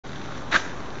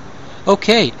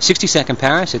Okay, 60 Second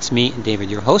Paris, it's me,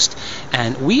 David, your host,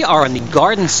 and we are on the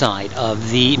garden side of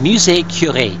the Musée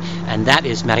Curie, and that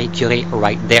is Marie Curie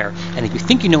right there. And if you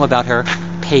think you know about her,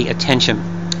 pay attention.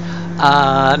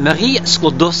 Marie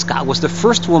Sklodowska was the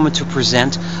first woman to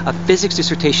present a physics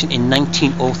dissertation in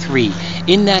 1903.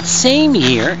 In that same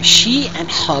year, she and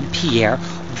hub Pierre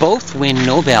both win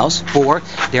Nobels for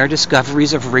their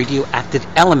discoveries of radioactive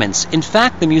elements. In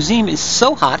fact, the museum is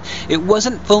so hot it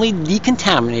wasn't fully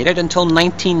decontaminated until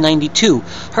 1992.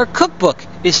 Her cookbook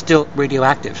is still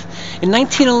radioactive. In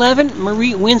 1911,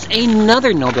 Marie wins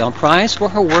another Nobel Prize for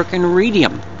her work in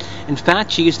radium. In fact,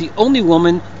 she is the only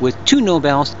woman with 2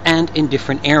 Nobels and in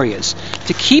different areas.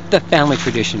 To keep the family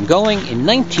tradition going, in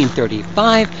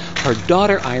 1935, her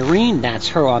daughter Irene, that's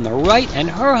her on the right, and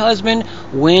her husband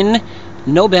win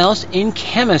Nobels in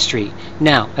chemistry.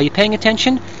 Now, are you paying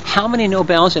attention? How many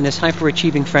Nobels in this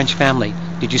hyper-achieving French family?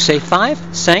 Did you say 5?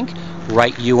 5?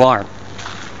 Right, you are.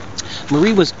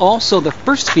 Marie was also the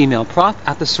first female prof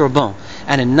at the Sorbonne,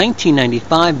 and in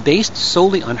 1995, based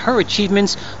solely on her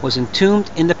achievements, was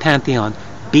entombed in the Pantheon.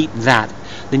 Beat that.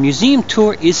 The museum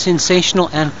tour is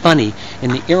sensational and funny. In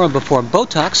the era before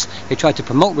Botox, they tried to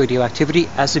promote radioactivity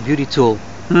as a beauty tool.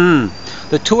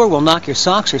 The tour will knock your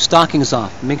socks or stockings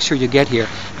off. Make sure you get here.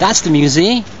 That's the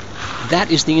Musée. That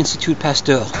is the Institut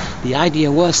Pasteur. The idea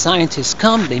was scientists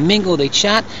come, they mingle, they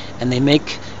chat, and they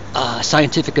make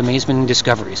scientific amazement and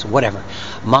discoveries. Whatever.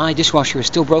 My dishwasher is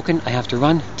still broken. I have to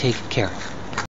run. Take care.